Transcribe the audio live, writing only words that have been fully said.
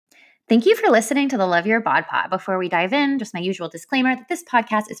Thank you for listening to the Love Your Bod Pod. Before we dive in, just my usual disclaimer that this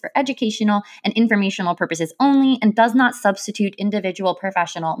podcast is for educational and informational purposes only and does not substitute individual,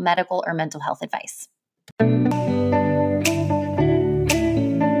 professional, medical, or mental health advice.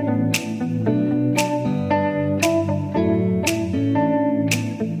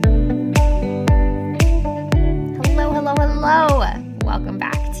 Hello. Welcome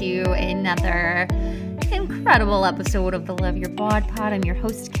back to another incredible episode of the Love Your Bod Pod. I'm your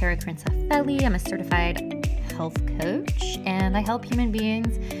host, Kara Crinsafelli. I'm a certified health coach, and I help human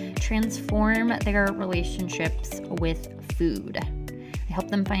beings transform their relationships with food. I help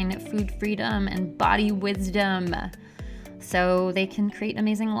them find food freedom and body wisdom so they can create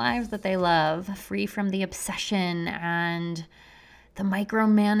amazing lives that they love, free from the obsession and the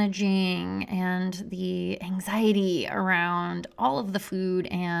micromanaging and the anxiety around all of the food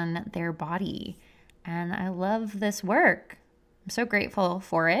and their body. And I love this work. I'm so grateful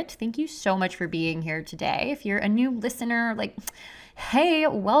for it. Thank you so much for being here today. If you're a new listener, hey,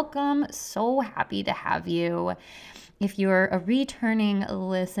 welcome. So happy to have you. If you're a returning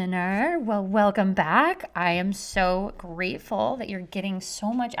listener, well, welcome back. I am so grateful that you're getting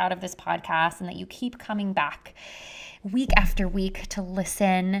so much out of this podcast and that you keep coming back week after week to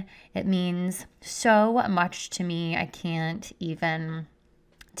listen. It means so much to me. I can't even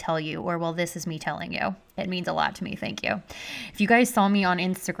tell you, or well, this is me telling you. It means a lot to me. Thank you. If you guys saw me on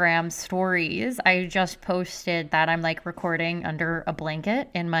Instagram stories, I just posted that I'm recording under a blanket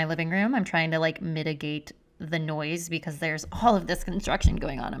in my living room. I'm trying to mitigate the noise because there's all of this construction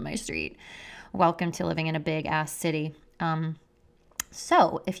going on my street. Welcome to living in a big ass city.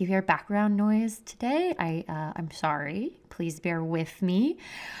 So if you hear background noise today, I'm sorry. Please bear with me.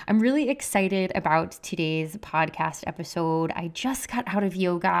 I'm really excited about today's podcast episode. I just got out of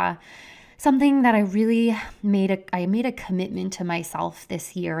yoga, something that I really made a commitment to myself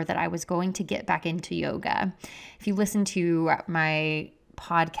this year that I was going to get back into yoga. If you listen to my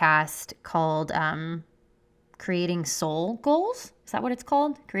podcast called Creating Soul Goals, is that what it's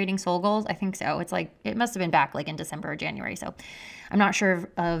called? Creating Soul Goals? I think so. It's it must have been back in December or January. So I'm not sure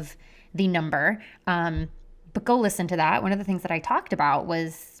of the number, but go listen to that. One of the things that I talked about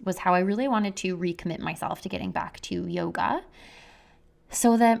was how I really wanted to recommit myself to getting back to yoga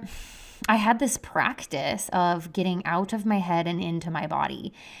so that I had this practice of getting out of my head and into my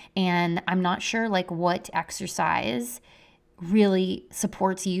body. And I'm not sure what exercise really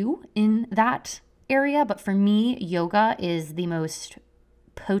supports you in that area, but for me, yoga is the most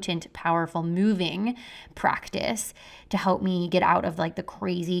potent, powerful, moving practice to help me get out of the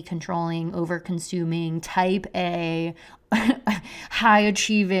crazy, controlling, over-consuming, type A,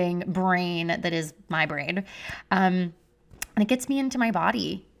 high-achieving brain that is my brain. And it gets me into my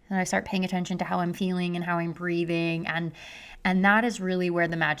body, and I start paying attention to how I'm feeling and how I'm breathing, and that is really where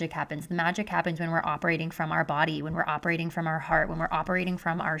the magic happens. The magic happens when we're operating from our body, when we're operating from our heart, when we're operating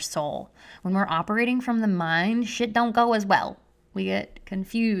from our soul. When we're operating from the mind, shit don't go as well. We get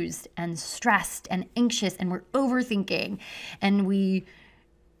confused and stressed and anxious, and we're overthinking, and we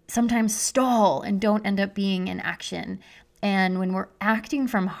sometimes stall and don't end up being in action. And when we're acting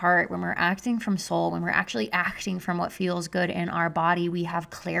from heart, when we're acting from soul, when we're actually acting from what feels good in our body, we have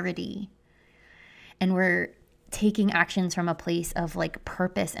clarity. And we're taking actions from a place of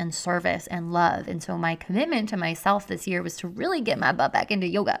purpose and service and love. And so my commitment to myself this year was to really get my butt back into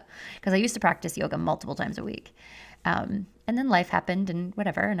yoga, because I used to practice yoga multiple times a week. And then life happened and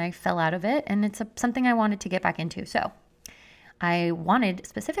whatever, and I fell out of it, and it's something I wanted to get back into. So I wanted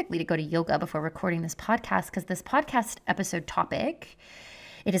specifically to go to yoga before recording this podcast, because this podcast episode topic,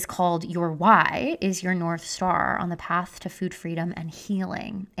 it is called Your Why is Your North Star on the Path to Food Freedom and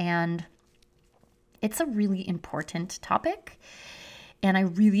Healing. And it's a really important topic, and I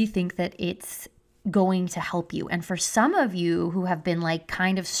really think that it's going to help you. And for some of you who have been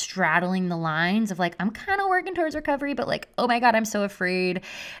kind of straddling the lines of I'm kind of working towards recovery, but oh my God, I'm so afraid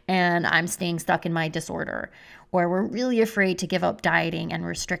and I'm staying stuck in my disorder, or we're really afraid to give up dieting and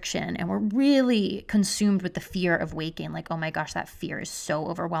restriction, and we're really consumed with the fear of weight gain. Oh my gosh, that fear is so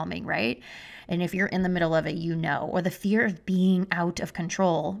overwhelming, right? And if you're in the middle of it, or the fear of being out of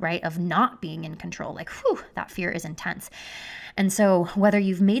control, right? Of not being in control, that fear is intense. And so whether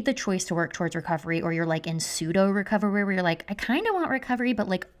you've made the choice to work towards recovery, or you're in pseudo recovery where you're I kind of want recovery,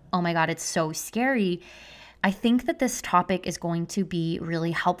 but oh my God, it's so scary. I think that this topic is going to be really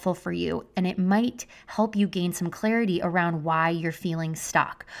helpful for you, and it might help you gain some clarity around why you're feeling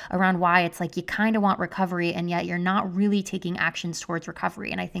stuck, around why it's you kind of want recovery and yet you're not really taking actions towards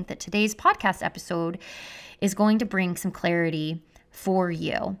recovery. And I think that today's podcast episode is going to bring some clarity for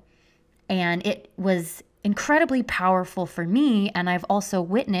you. And it was incredibly powerful for me. And I've also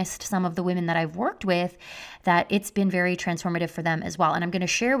witnessed some of the women that I've worked with that it's been very transformative for them as well. And I'm going to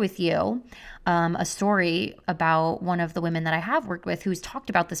share with you a story about one of the women that I have worked with who's talked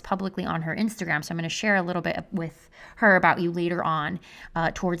about this publicly on her Instagram. So I'm going to share a little bit with her about you later on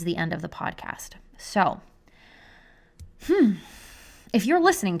towards the end of the podcast. So, if you're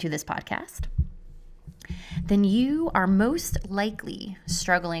listening to this podcast, then you are most likely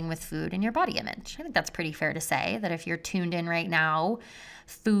struggling with food and your body image. I think that's pretty fair to say that if you're tuned in right now,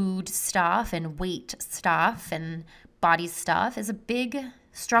 food stuff and weight stuff and body stuff is a big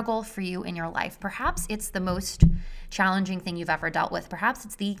struggle for you in your life. Perhaps it's the most challenging thing you've ever dealt with. Perhaps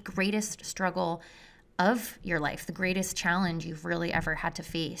it's the greatest struggle of your life, the greatest challenge you've really ever had to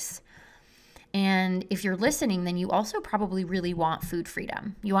face. And if you're listening, then you also probably really want food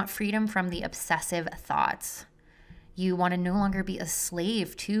freedom. You want freedom from the obsessive thoughts. You want to no longer be a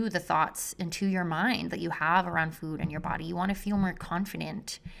slave to the thoughts and to your mind that you have around food and your body. You want to feel more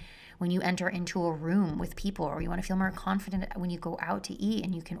confident when you enter into a room with people, or you want to feel more confident when you go out to eat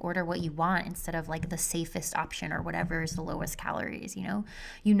and you can order what you want instead of like the safest option or whatever is the lowest calories, you know?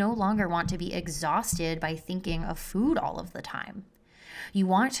 You no longer want to be exhausted by thinking of food all of the time. You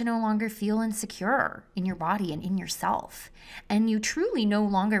want to no longer feel insecure in your body and in yourself. And you truly no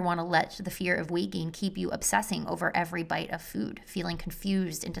longer want to let the fear of weight gain keep you obsessing over every bite of food, feeling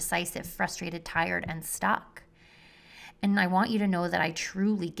confused, indecisive, frustrated, tired, and stuck. And I want you to know that I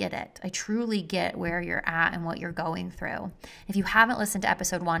truly get it. I truly get where you're at and what you're going through. If you haven't listened to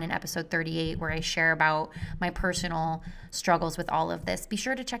episode 1 and episode 38, where I share about my personal struggles with all of this, be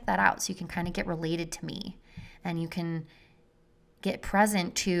sure to check that out so you can kind of get related to me and you can get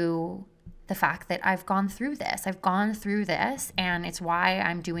present to the fact that I've gone through this. And it's why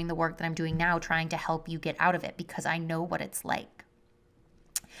I'm doing the work that I'm doing now, trying to help you get out of it, because I know what it's like.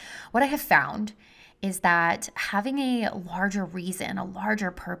 What I have found is that having a larger reason, a larger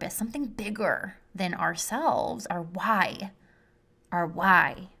purpose, something bigger than ourselves, our why,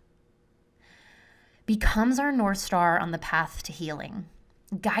 becomes our North Star on the path to healing,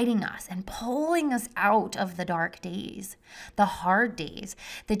 guiding us and pulling us out of the dark days, the hard days,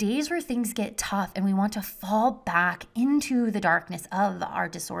 the days where things get tough and we want to fall back into the darkness of our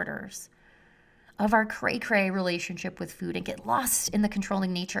disorders, of our cray-cray relationship with food, and get lost in the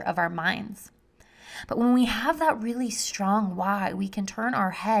controlling nature of our minds. But when we have that really strong why, we can turn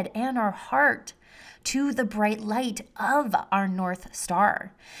our head and our heart to the bright light of our North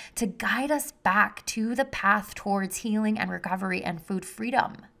Star to guide us back to the path towards healing and recovery and food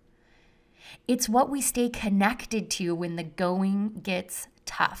freedom. It's what we stay connected to when the going gets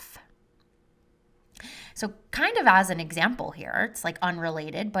tough. So kind of as an example here, it's like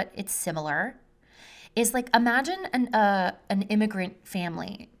unrelated, but it's similar, is like imagine an immigrant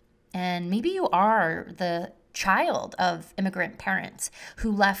family, and maybe you are the child of immigrant parents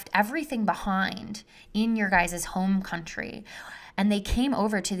who left everything behind in your guys' home country. And they came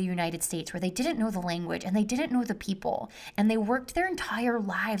over to the United States where they didn't know the language and they didn't know the people. And they worked their entire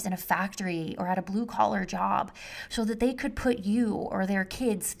lives in a factory or at a blue collar job so that they could put you or their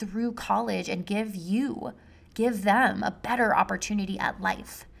kids through college and give them a better opportunity at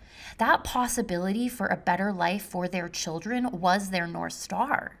life. That possibility for a better life for their children was their North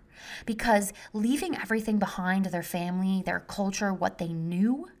Star. Because leaving everything behind, their family, their culture, what they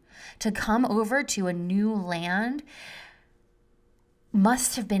knew, to come over to a new land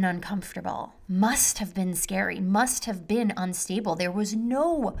must have been uncomfortable, must have been scary, must have been unstable. There was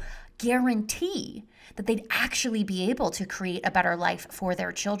no guarantee that they'd actually be able to create a better life for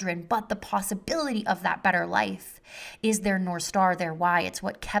their children. But the possibility of that better life is their North Star, their why. It's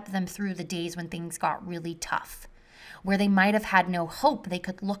what kept them through the days when things got really tough. Where they might have had no hope, they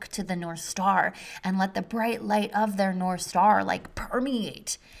could look to the North Star and let the bright light of their North Star like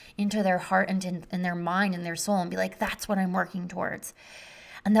permeate into their heart and in their mind and their soul and be like, that's what I'm working towards.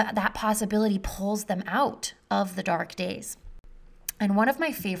 And that possibility pulls them out of the dark days. And one of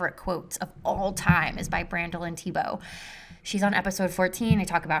my favorite quotes of all time is by Brandolyn Thibault. She's on episode 14. I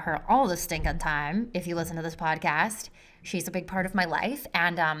talk about her all the stinking time if you listen to this podcast. She's a big part of my life.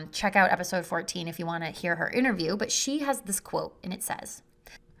 And check out episode 14 if you want to hear her interview. But she has this quote, and it says,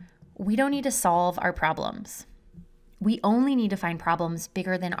 "We don't need to solve our problems. We only need to find problems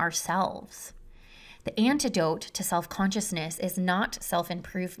bigger than ourselves. The antidote to self-consciousness is not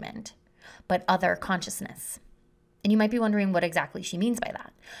self-improvement, but other consciousness." And you might be wondering what exactly she means by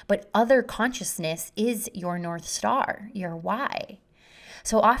that. But other consciousness is your North Star, your why.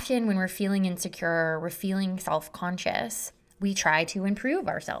 So often when we're feeling insecure, we're feeling self-conscious, we try to improve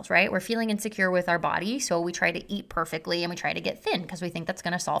ourselves, right? We're feeling insecure with our body, so we try to eat perfectly and we try to get thin because we think that's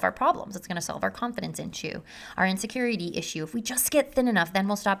going to solve our problems. It's going to solve our confidence issue, our insecurity issue. If we just get thin enough, then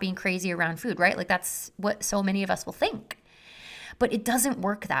we'll stop being crazy around food, right? Like that's what so many of us will think. But it doesn't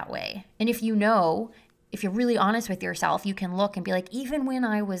work that way. And if you're really honest with yourself, you can look and be like, even when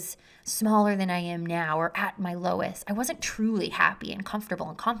I was smaller than I am now or at my lowest, I wasn't truly happy and comfortable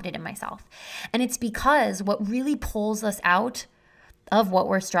and confident in myself. And it's because what really pulls us out of what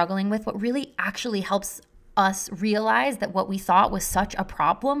we're struggling with, what really actually helps us realize that what we thought was such a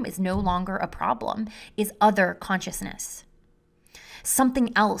problem is no longer a problem, is other consciousness.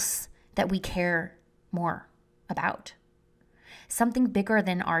 Something else that we care more about. Something bigger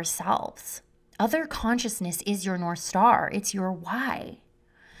than ourselves. Other consciousness is your North Star. It's your why.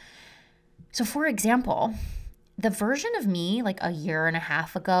 So for example, the version of me like a year and a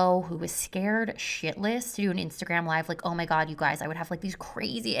half ago who was scared shitless to do an Instagram live, like, oh my God, you guys, I would have like these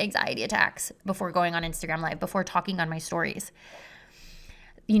crazy anxiety attacks before going on Instagram live, before talking on my stories.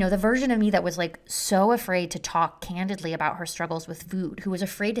 The version of me that was like so afraid to talk candidly about her struggles with food, who was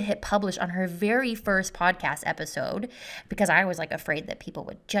afraid to hit publish on her very first podcast episode because I was like afraid that people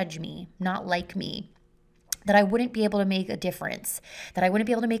would judge me, not like me, that I wouldn't be able to make a difference, that I wouldn't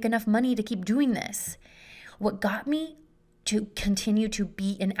be able to make enough money to keep doing this. What got me to continue to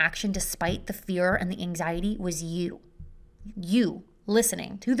be in action despite the fear and the anxiety was you. You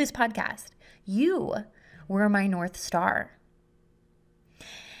listening to this podcast. You were my North Star.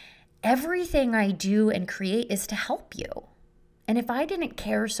 Everything I do and create is to help you. And if I didn't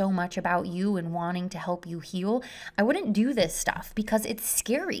care so much about you and wanting to help you heal, I wouldn't do this stuff because it's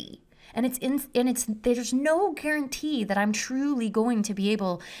scary. And there's no guarantee that I'm truly going to be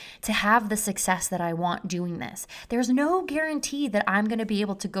able to have the success that I want doing this. There's no guarantee that I'm going to be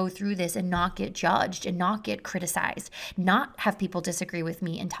able to go through this and not get judged and not get criticized, not have people disagree with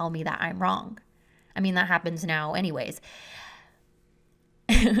me and tell me that I'm wrong. I mean, that happens now anyways.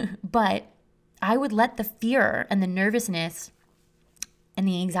 But I would let the fear and the nervousness and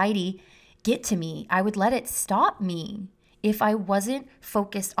the anxiety get to me. I would let it stop me if I wasn't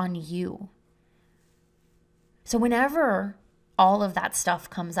focused on you. So whenever all of that stuff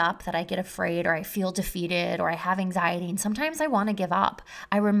comes up, that I get afraid or I feel defeated or I have anxiety and sometimes I want to give up,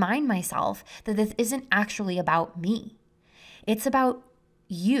 I remind myself that this isn't actually about me. It's about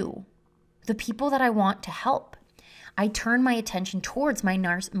you, the people that I want to help. I turn my attention towards my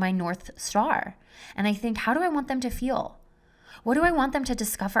North Star and I think, how do I want them to feel? What do I want them to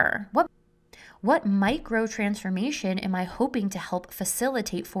discover? What micro transformation am I hoping to help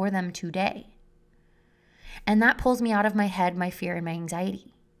facilitate for them today? And that pulls me out of my head, my fear, and my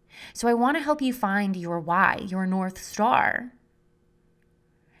anxiety. So I want to help you find your why, your North Star,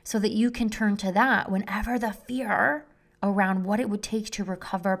 so that you can turn to that whenever the fear around what it would take to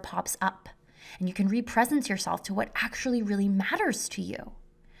recover pops up. And you can represent yourself to what actually really matters to you.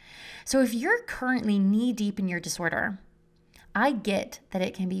 So if you're currently knee-deep in your disorder, I get that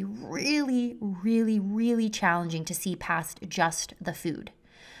it can be really, really, really challenging to see past just the food.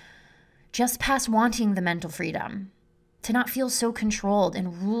 Just past wanting the mental freedom, to not feel so controlled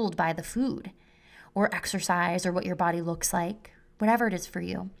and ruled by the food or exercise or what your body looks like, whatever it is for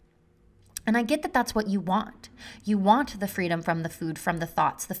you. And I get that that's what you want. You want the freedom from the food, from the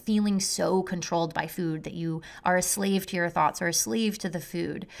thoughts, the feeling so controlled by food that you are a slave to your thoughts or a slave to the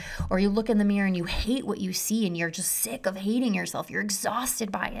food. Or you look in the mirror and you hate what you see and you're just sick of hating yourself. You're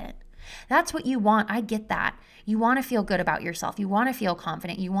exhausted by it. That's what you want. I get that. You want to feel good about yourself. You want to feel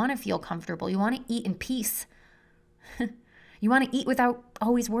confident. You want to feel comfortable. You want to eat in peace. You want to eat without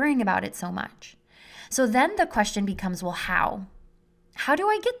always worrying about it so much. So then the question becomes, well, how? How do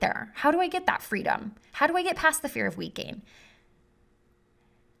I get there? How do I get that freedom? How do I get past the fear of weight gain?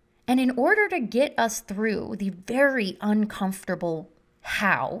 And in order to get us through the very uncomfortable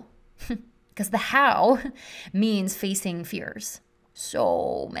how, because the how means facing fears.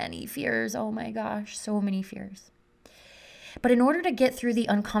 So many fears. Oh my gosh, so many fears. But in order to get through the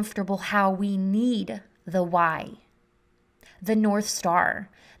uncomfortable how, we need the why, the North Star,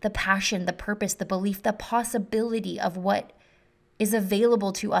 the passion, the purpose, the belief, the possibility of what is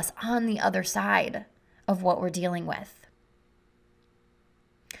available to us on the other side of what we're dealing with.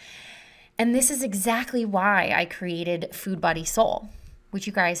 And this is exactly why I created Food Body Soul, which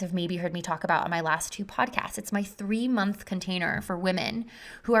you guys have maybe heard me talk about on my last 2 podcasts. It's my 3-month container for women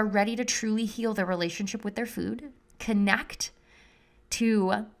who are ready to truly heal their relationship with their food, connect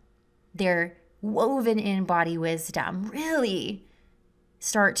to their woven in body wisdom, really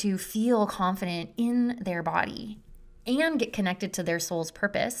start to feel confident in their body, and get connected to their soul's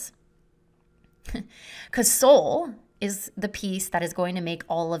purpose. Because soul is the piece that is going to make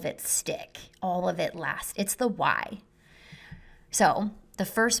all of it stick, all of it last. It's the why. So the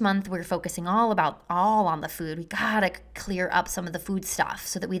first month we're focusing all on the food. We gotta clear up some of the food stuff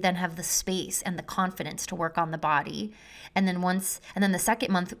so that we then have the space and the confidence to work on the body. And then the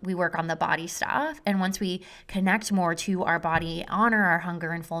second month we work on the body stuff. And once we connect more to our body, honor our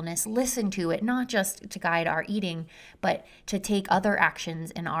hunger and fullness, listen to it, not just to guide our eating, but to take other actions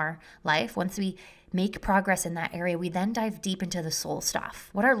in our life. Once we make progress in that area, we then dive deep into the soul stuff,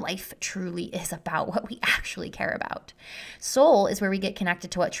 what our life truly is about, what we actually care about. Soul is where we get connected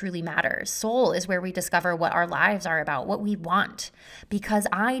to what truly matters. Soul is where we discover what our lives are about, what we want. Because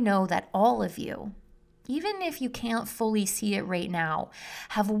I know that all of you, even if you can't fully see it right now,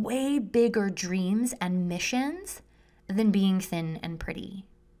 have way bigger dreams and missions than being thin and pretty.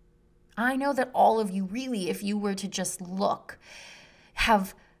 I know that all of you really, if you were to just look,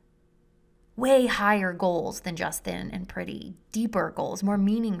 have way higher goals than just thin and pretty, deeper goals, more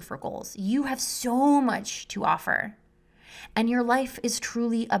meaningful goals. You have so much to offer. And your life is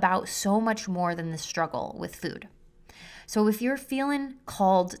truly about so much more than the struggle with food. So if you're feeling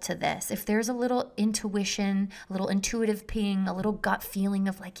called to this, if there's a little intuition, a little intuitive ping, a little gut feeling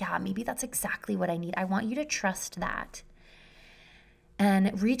of like, yeah, maybe that's exactly what I need, I want you to trust that.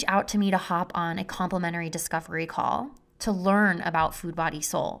 And reach out to me to hop on a complimentary discovery call to learn about Food Body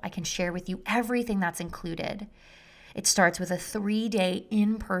Soul. I can share with you everything that's included. It starts with a 3-day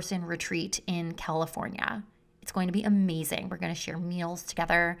in-person retreat in California. It's going to be amazing. We're going to share meals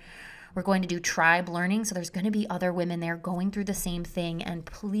together. We're going to do tribe learning. So there's going to be other women there going through the same thing. And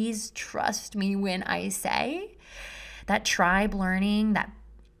please trust me when I say that tribe learning, that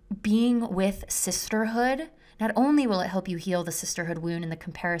being with sisterhood, not only will it help you heal the sisterhood wound and the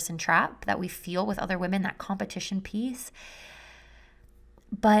comparison trap that we feel with other women, that competition piece,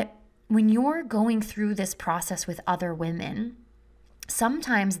 but when you're going through this process with other women,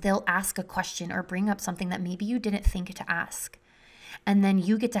 sometimes they'll ask a question or bring up something that maybe you didn't think to ask. And then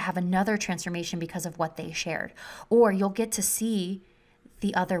you get to have another transformation because of what they shared. Or you'll get to see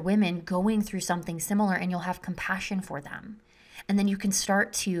the other women going through something similar and you'll have compassion for them. And then you can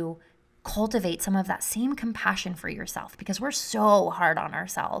start to cultivate some of that same compassion for yourself, because we're so hard on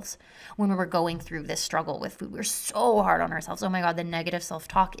ourselves when we're going through this struggle with food. We're so hard on ourselves. Oh my God, the negative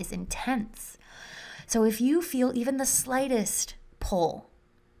self-talk is intense. So if you feel even the slightest pull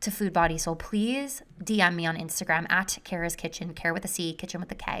to Food Body Soul, please DM me on Instagram at Kara's Kitchen, Kara with a C, kitchen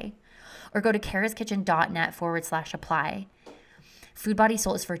with a K, or go to karaskitchen.net/apply. Food Body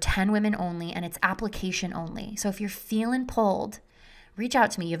Soul is for 10 women only, and it's application only. So if you're feeling pulled, reach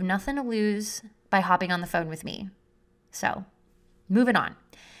out to me. You have nothing to lose by hopping on the phone with me. So, moving on.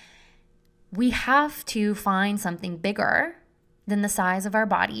 We have to find something bigger than the size of our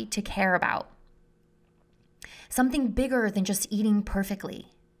body to care about. Something bigger than just eating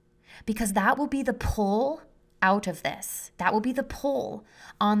perfectly. Because that will be the pull out of this. That will be the pull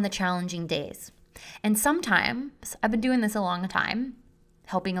on the challenging days. And sometimes, I've been doing this a long time,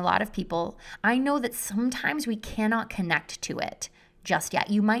 helping a lot of people. I know that sometimes we cannot connect to it just yet.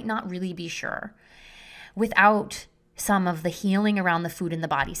 You might not really be sure without some of the healing around the food and the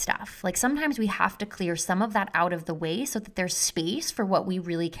body stuff. Like sometimes we have to clear some of that out of the way so that there's space for what we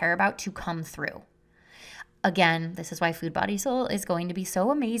really care about to come through. Again, this is why Food Body Soul is going to be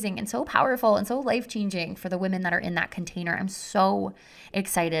so amazing and so powerful and so life-changing for the women that are in that container. I'm so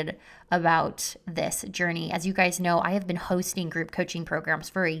excited about this journey. As you guys know, I have been hosting group coaching programs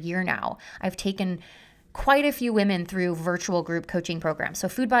for a year now. I've taken quite a few women through virtual group coaching programs. So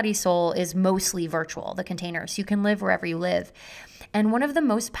Food Body Soul is mostly virtual, the containers. You can live wherever you live. And one of the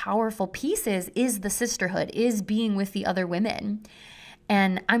most powerful pieces is the sisterhood, is being with the other women.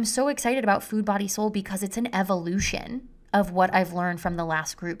 And I'm so excited about Food Body Soul because it's an evolution of what I've learned from the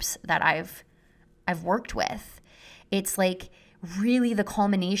last groups that I've worked with. It's like really the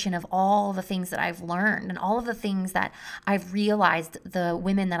culmination of all the things that I've learned and all of the things that I've realized the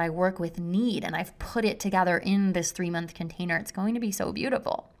women that I work with need, and I've put it together in this 3-month container. It's going to be so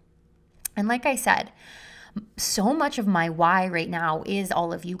beautiful. And like I said, so much of my why right now is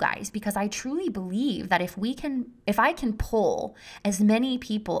all of you guys, because I truly believe that if I can pull as many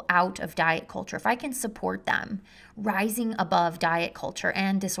people out of diet culture, if I can support them rising above diet culture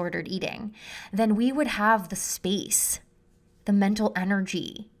and disordered eating, then we would have the space, the mental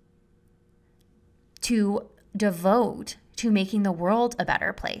energy to devote to making the world a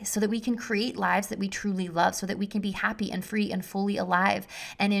better place so that we can create lives that we truly love, so that we can be happy and free and fully alive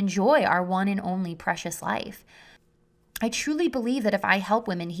and enjoy our one and only precious life. I truly believe that if I help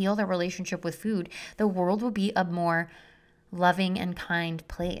women heal their relationship with food, the world will be a more loving and kind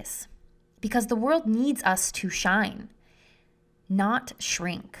place. because the world needs us to shine, not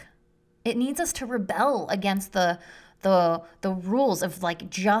shrink. It needs us to rebel against the rules of like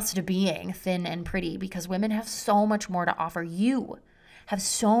just being thin and pretty, because women have so much more to offer. You have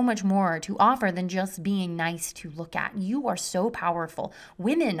so much more to offer than just being nice to look at. You are so powerful.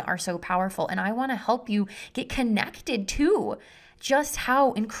 Women are so powerful. And I want to help you get connected to just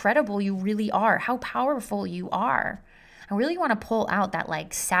how incredible you really are, how powerful you are. I really want to pull out that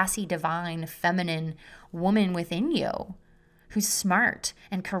like sassy, divine, feminine woman within you who's smart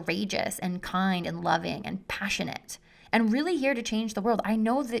and courageous and kind and loving and passionate and really here to change the world. I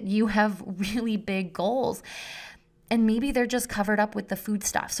know that you have really big goals, and maybe they're just covered up with the food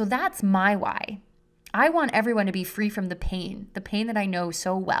stuff. So that's my why. I want everyone to be free from the pain that I know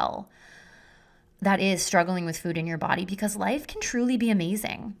so well, that is struggling with food in your body, because life can truly be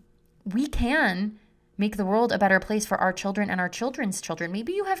amazing. We can make the world a better place for our children and our children's children.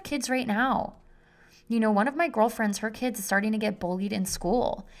 Maybe you have kids right now. You know, one of my girlfriends, her kids is starting to get bullied in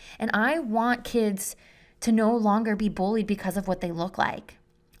school. And I want kids to no longer be bullied because of what they look like.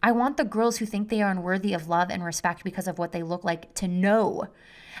 I want the girls who think they are unworthy of love and respect because of what they look like to know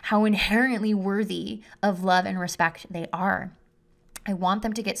how inherently worthy of love and respect they are. I want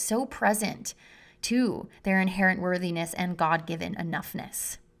them to get so present to their inherent worthiness and God-given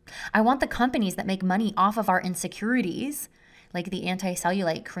enoughness. I want the companies that make money off of our insecurities, like the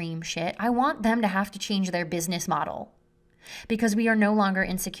anti-cellulite cream shit, I want them to have to change their business model, because we are no longer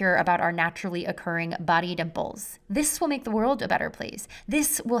insecure about our naturally occurring body dimples. This will make the world a better place.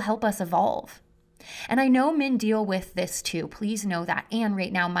 This will help us evolve. And I know men deal with this too. Please know that. And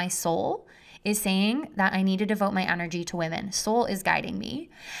right now, my soul is saying that I need to devote my energy to women. Soul is guiding me.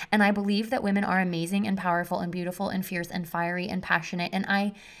 And I believe that women are amazing and powerful and beautiful and fierce and fiery and passionate. And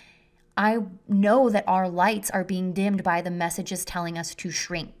I know that our lights are being dimmed by the messages telling us to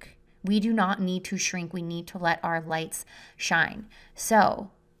shrink. We do not need to shrink. We need to let our lights shine.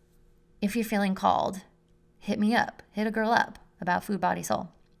 So if you're feeling called, hit me up, hit a girl up about food, body, soul.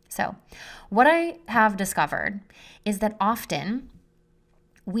 So what I have discovered is that often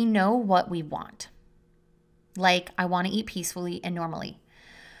we know what we want. Like, I want to eat peacefully and normally.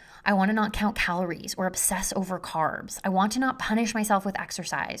 I want to not count calories or obsess over carbs. I want to not punish myself with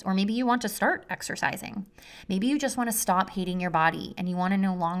exercise. Or maybe you want to start exercising. Maybe you just want to stop hating your body and you want to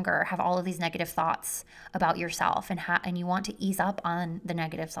no longer have all of these negative thoughts about yourself, and you want to ease up on the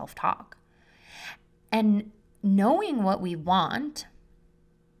negative self-talk. And knowing what we want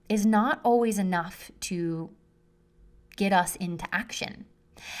is not always enough to get us into action.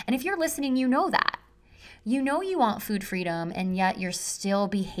 And if you're listening, you know that. You know you want food freedom, and yet you're still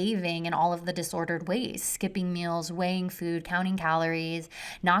behaving in all of the disordered ways, skipping meals, weighing food, counting calories,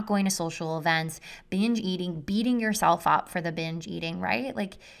 not going to social events, binge eating, beating yourself up for the binge eating, right?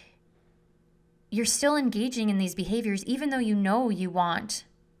 Like, you're still engaging in these behaviors even though you know you want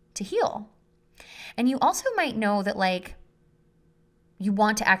to heal. And you also might know that, like, you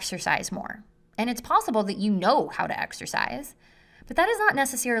want to exercise more. And it's possible that you know how to exercise, but that is not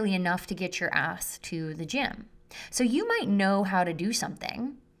necessarily enough to get your ass to the gym. So you might know how to do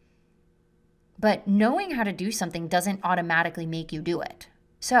something, but knowing how to do something doesn't automatically make you do it.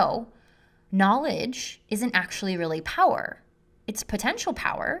 So knowledge isn't actually really power. It's potential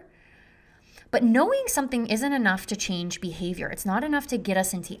power, but knowing something isn't enough to change behavior. It's not enough to get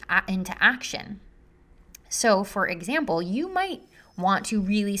us into action. So for example, you might want to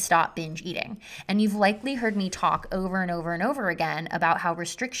really stop binge eating. And you've likely heard me talk over and over and over again about how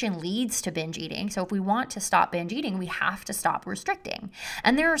restriction leads to binge eating. So if we want to stop binge eating, we have to stop restricting.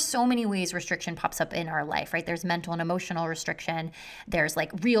 And there are so many ways restriction pops up in our life, right? There's mental and emotional restriction. There's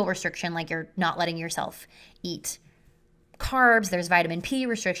like real restriction, like you're not letting yourself eat carbs. There's vitamin P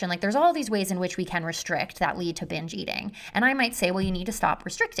restriction. Like, there's all these ways in which we can restrict that lead to binge eating. And I might say, well, you need to stop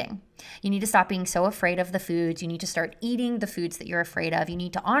restricting. You need to stop being so afraid of the foods. You need to start eating the foods that you're afraid of. You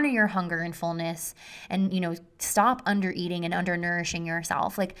need to honor your hunger and fullness, and, stop under eating and undernourishing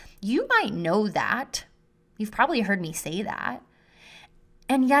yourself. Like, you might know that. You've probably heard me say that.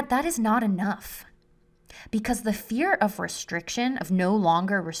 And yet that is not enough, because the fear of restriction, of no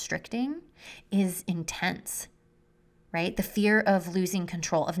longer restricting, is intense. Right? The fear of losing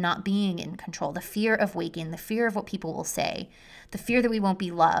control, of not being in control, the fear of waking, the fear of what people will say, the fear that we won't be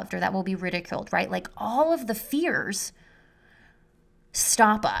loved or that we'll be ridiculed, right? Like, all of the fears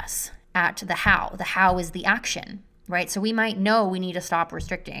stop us at the how. The how is the action, right? So we might know we need to stop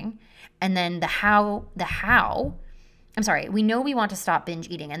restricting, and then we know we want to stop binge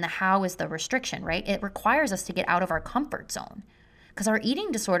eating, and the how is the restriction, right? It requires us to get out of our comfort zone. Because our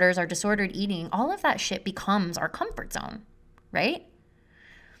eating disorders, our disordered eating, all of that shit becomes our comfort zone, right?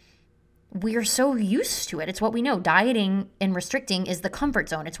 we're so used to it. It's what we know. Dieting and restricting is the comfort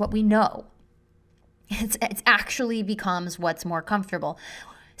zone. It's what we know. It actually becomes what's more comfortable.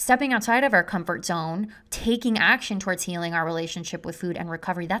 Stepping outside of our comfort zone, taking action towards healing our relationship with food and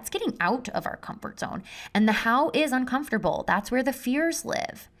recovery, that's getting out of our comfort zone. And the how is uncomfortable. That's where the fears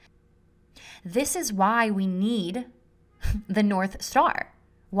live. This is why we need the North Star,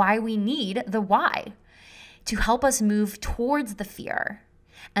 why we need the why, to help us move towards the fear,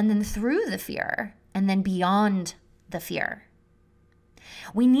 and then through the fear, and then beyond the fear.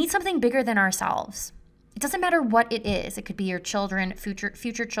 We need something bigger than ourselves. It doesn't matter what it is. It could be your children,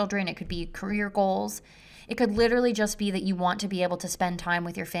 future children. It could be career goals. It could literally just be that you want to be able to spend time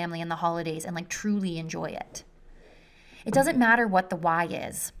with your family in the holidays and like truly enjoy it. It doesn't matter what the why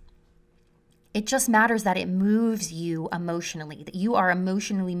is. It just matters that it moves you emotionally, that you are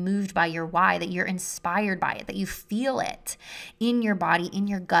emotionally moved by your why, that you're inspired by it, that you feel it in your body, in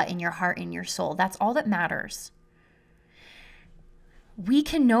your gut, in your heart, in your soul. That's all that matters. We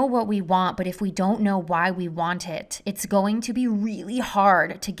can know what we want, but if we don't know why we want it, it's going to be really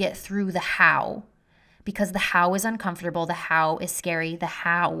hard to get through the how, because the how is uncomfortable. The how is scary. The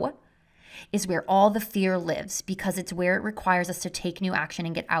how is where all the fear lives, because it's where it requires us to take new action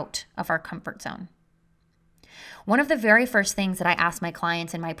and get out of our comfort zone. One of the very first things that I ask my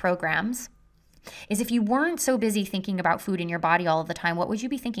clients in my programs is, if you weren't so busy thinking about food in your body all of the time, what would you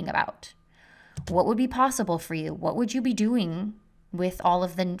be thinking about? What would be possible for you? What would you be doing with all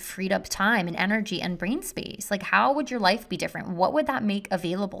of the freed up time and energy and brain space? Like, how would your life be different? What would that make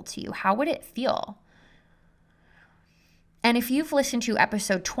available to you? How would it feel? And if you've listened to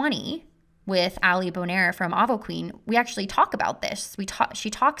episode 20 with Ali Bonaire from Avo Queen, we actually talk about this. She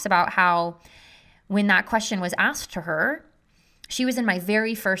talks about how when that question was asked to her, she was in my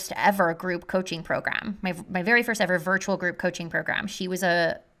very first ever group coaching program, my very first ever virtual group coaching program. She was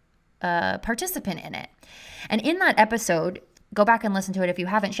a participant in it. And in that episode, go back and listen to it if you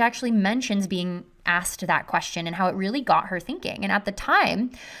haven't, she actually mentions being asked that question and how it really got her thinking. And at the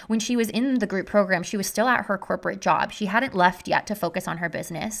time, when she was in the group program, she was still at her corporate job. She hadn't left yet to focus on her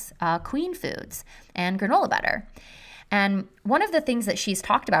business, Queen Foods and granola butter. And one of the things that she's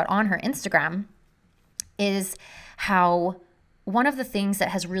talked about on her Instagram is how one of the things that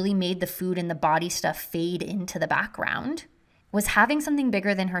has really made the food and the body stuff fade into the background was having something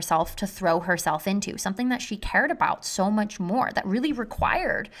bigger than herself to throw herself into, something that she cared about so much more, that really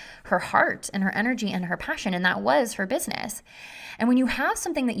required her heart and her energy and her passion, and that was her business. And when you have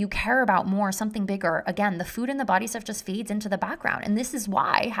something that you care about more, something bigger, again, the food and the body stuff just fades into the background. And this is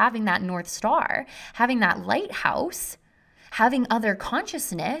why having that North Star, having that lighthouse, having other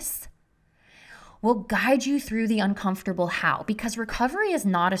consciousness will guide you through the uncomfortable how, because recovery is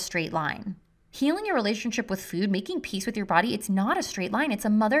not a straight line. Healing your relationship with food, making peace with your body, it's not a straight line. It's a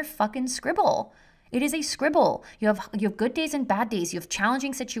motherfucking scribble. It is a scribble. You have good days and bad days. You have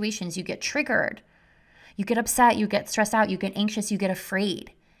challenging situations. You get triggered. You get upset. You get stressed out. You get anxious. You get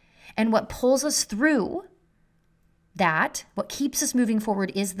afraid. And what pulls us through that, what keeps us moving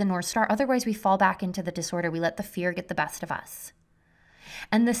forward, is the North Star. Otherwise, we fall back into the disorder. We let the fear get the best of us.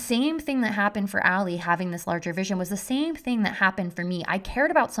 And the same thing that happened for Ali having this larger vision was the same thing that happened for me. I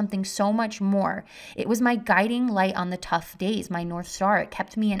cared about something so much more. It was my guiding light on the tough days, my North Star. It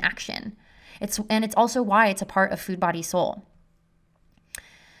kept me in action. It's also why it's a part of Food, Body, Soul.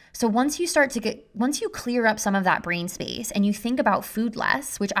 So once you clear up some of that brain space and you think about food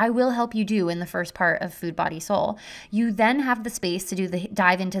less, which I will help you do in the first part of Food, Body, Soul, you then have the space to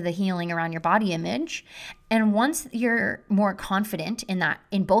dive into the healing around your body image. And once you're more confident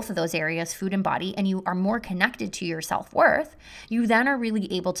in both of those areas, food and body, and you are more connected to your self-worth, you then are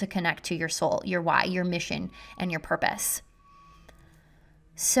really able to connect to your soul, your why, your mission, and your purpose.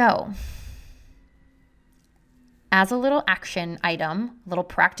 So, as a little action item, little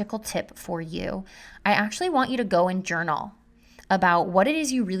practical tip for you, I actually want you to go and journal about what it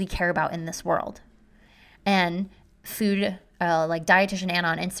is you really care about in this world. And food, like Dietitian Anna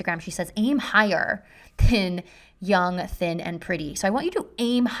on Instagram, she says, aim higher than young, thin, and pretty. So I want you to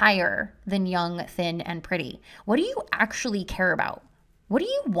aim higher than young, thin, and pretty. What do you actually care about? What do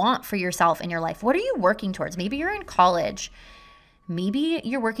you want for yourself in your life? What are you working towards? Maybe you're in college. Maybe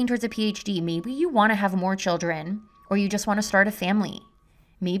you're working towards a PhD. Maybe you want to have more children, or you just want to start a family.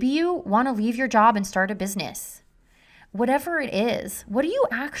 Maybe you want to leave your job and start a business. Whatever it is, what do you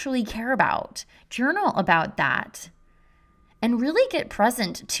actually care about? Journal about that and really get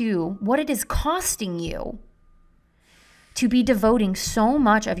present to what it is costing you to be devoting so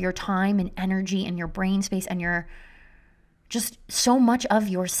much of your time and energy and your brain space and your just so much of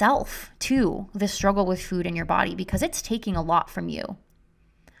yourself to the struggle with food in your body, because it's taking a lot from you.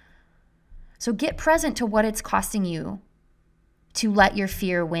 So get present to what it's costing you to let your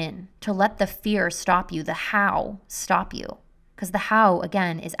fear win, to let the fear stop you, the how stop you. Because the how,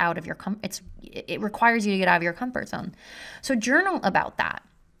 again, is out of your it requires you to get out of your comfort zone. So journal about that.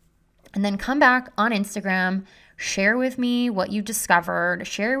 And then come back on Instagram, share with me what you discovered.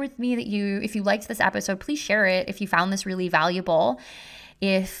 Share with me that if you liked this episode, please share it if you found this really valuable.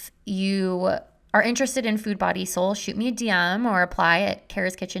 If you are interested in Food Body Soul, shoot me a DM or apply at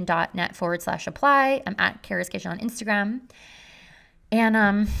karaskitchen.net/apply. I'm at Kara's Kitchen on Instagram.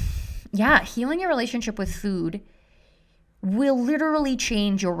 And healing your relationship with food will literally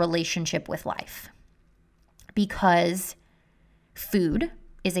change your relationship with life, because food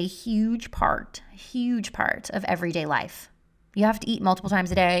is a huge part of everyday life. You have to eat multiple times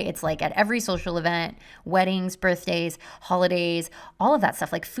a day. It's like at every social event, weddings, birthdays, holidays, all of that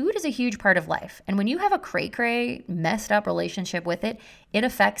stuff. Like food is a huge part of life. And when you have a cray-cray, messed up relationship with it, it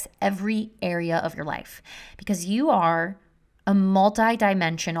affects every area of your life, because you are a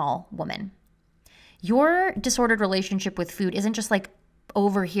multi-dimensional woman. Your disordered relationship with food isn't just like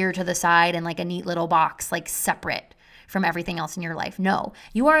over here to the side in like a neat little box, like separate from everything else in your life. No,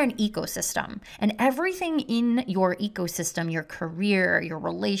 you are an ecosystem, and everything in your ecosystem, your career, your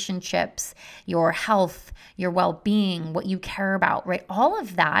relationships, your health, your well-being, what you care about, right? All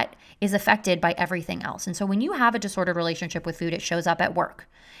of that is affected by everything else. And so when you have a disordered relationship with food, it shows up at work.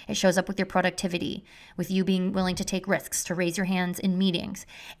 It shows up with your productivity, with you being willing to take risks, to raise your hands in meetings.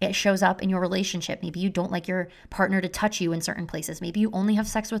 It shows up in your relationship. Maybe you don't like your partner to touch you in certain places. Maybe you only have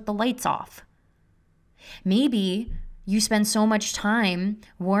sex with the lights off. Maybe you spend so much time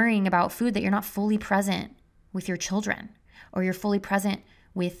worrying about food that you're not fully present with your children, or you're fully present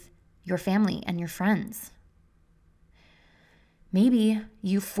with your family and your friends. Maybe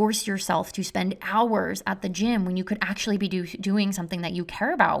you force yourself to spend hours at the gym when you could actually be doing something that you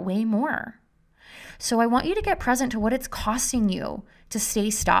care about way more. So I want you to get present to what it's costing you to stay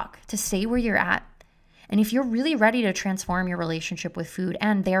stuck, to stay where you're at. And if you're really ready to transform your relationship with food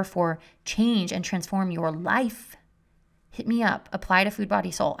and therefore change and transform your life, hit me up, apply to Food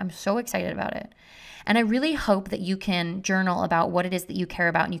Body Soul. I'm so excited about it. And I really hope that you can journal about what it is that you care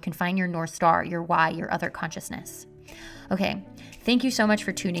about, and you can find your North Star, your why, your other consciousness. Okay, thank you so much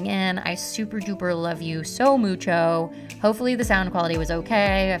for tuning in. I super duper love you so mucho. Hopefully the sound quality was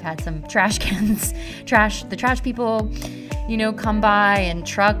okay. I've had some trash cans, the trash people, come by, and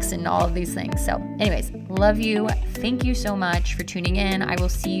trucks and all of these things. So anyways, love you. Thank you so much for tuning in. I will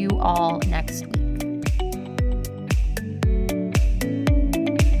see you all next week.